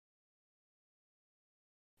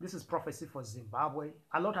This is prophecy for Zimbabwe.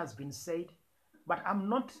 A lot has been said, but I'm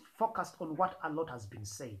not focused on what a lot has been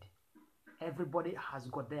said. Everybody has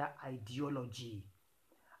got their ideology,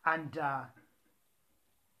 and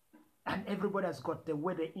everybody has got the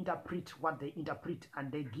way they interpret what they interpret,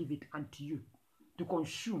 and they give it unto you to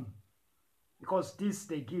consume. Because this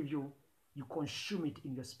they give you, you consume it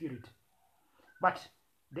in your spirit. But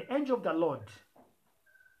the angel of the Lord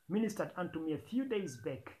ministered unto me a few days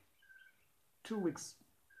back, 2 weeks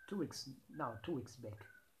back.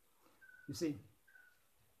 You see,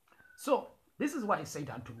 so this is what he said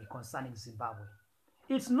unto me concerning Zimbabwe.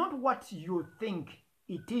 It's not what you think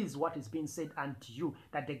it is, what is being said unto you,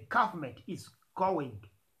 that the government is going.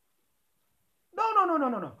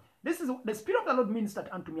 No. This is the Spirit of the Lord ministered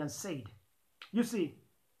unto me and said, you see,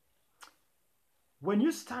 when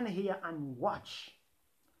you stand here and watch,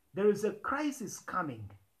 there is a crisis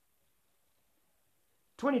coming.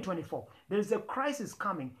 2024, there is a crisis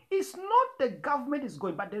coming. It's not the government is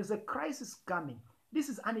going, but there is a crisis coming. This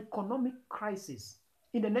is an economic crisis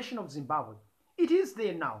in the nation of Zimbabwe. It is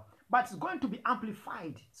there now, but it's going to be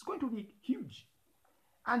amplified. It's going to be huge.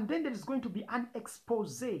 And then there is going to be an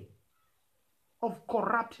expose of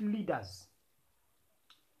corrupt leaders.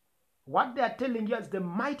 What they are telling you is the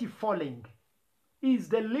mighty falling, is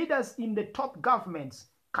the leaders in the top governments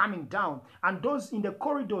coming down, and those in the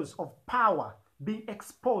corridors of power being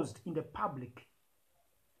exposed in the public.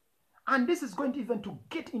 And this is going to even to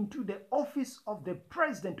get into the office of the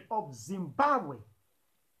president of Zimbabwe.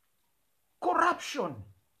 Corruption.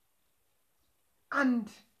 And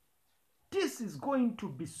this is going to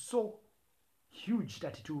be so huge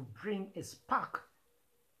that it will bring a spark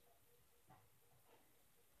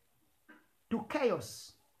to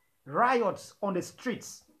chaos, riots on the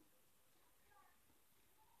streets.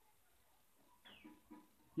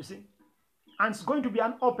 You see? And it's going to be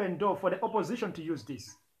an open door for the opposition to use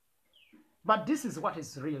this. But this is what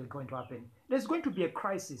is really going to happen. There's going to be a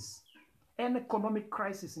crisis, an economic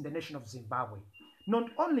crisis in the nation of Zimbabwe.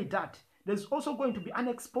 Not only that, there's also going to be an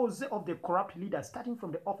expose of the corrupt leaders, starting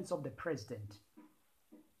from the office of the president.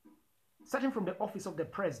 Starting from the office of the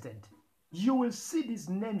president. You will see these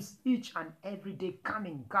names each and every day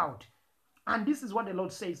coming out. And this is what the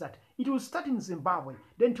Lord says, that it will start in Zimbabwe,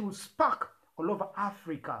 then it will spark all over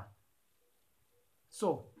Africa.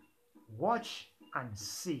 So, watch and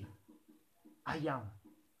see. I am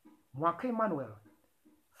Mwaka Emmanuel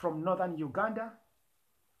from Northern Uganda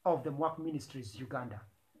of the Mwaka Ministries, Uganda.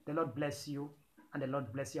 The Lord bless you, and the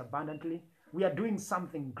Lord bless you abundantly. We are doing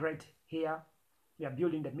something great here. We are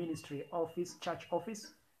building the ministry office, church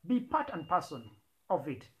office. Be part and parcel of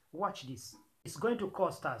it. Watch this. It's going to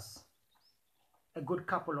cost us a good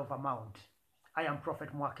couple of amount. I am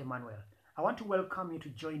Prophet Mwaka Emmanuel. I want to welcome you to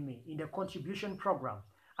join me in the contribution program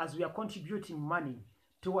as we are contributing money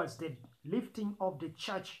towards the lifting of the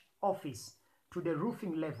church office to the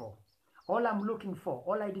roofing level. All I'm looking for,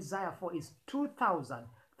 all I desire for is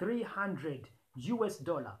 $2,300 US,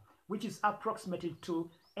 which is approximately to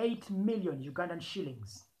 8 million Ugandan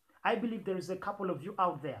shillings. I believe there is a couple of you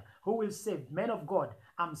out there who will say, men of God,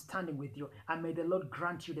 I'm standing with you, and may the Lord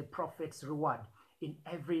grant you the prophet's reward in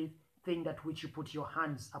everything that which you put your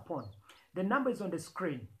hands upon. The number is on the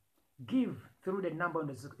screen. Give through the number on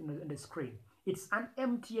the screen. It's an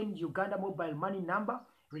MTN Uganda mobile money number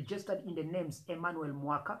registered in the names Emmanuel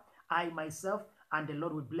Mwaka. I myself, and the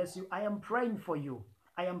Lord will bless you. I am praying for you.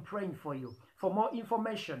 I am praying for you. For more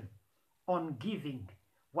information on giving,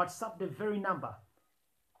 WhatsApp the very number.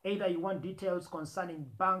 Either you want details concerning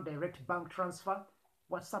direct bank transfer,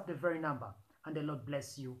 WhatsApp the very number, and the Lord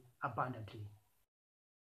bless you abundantly.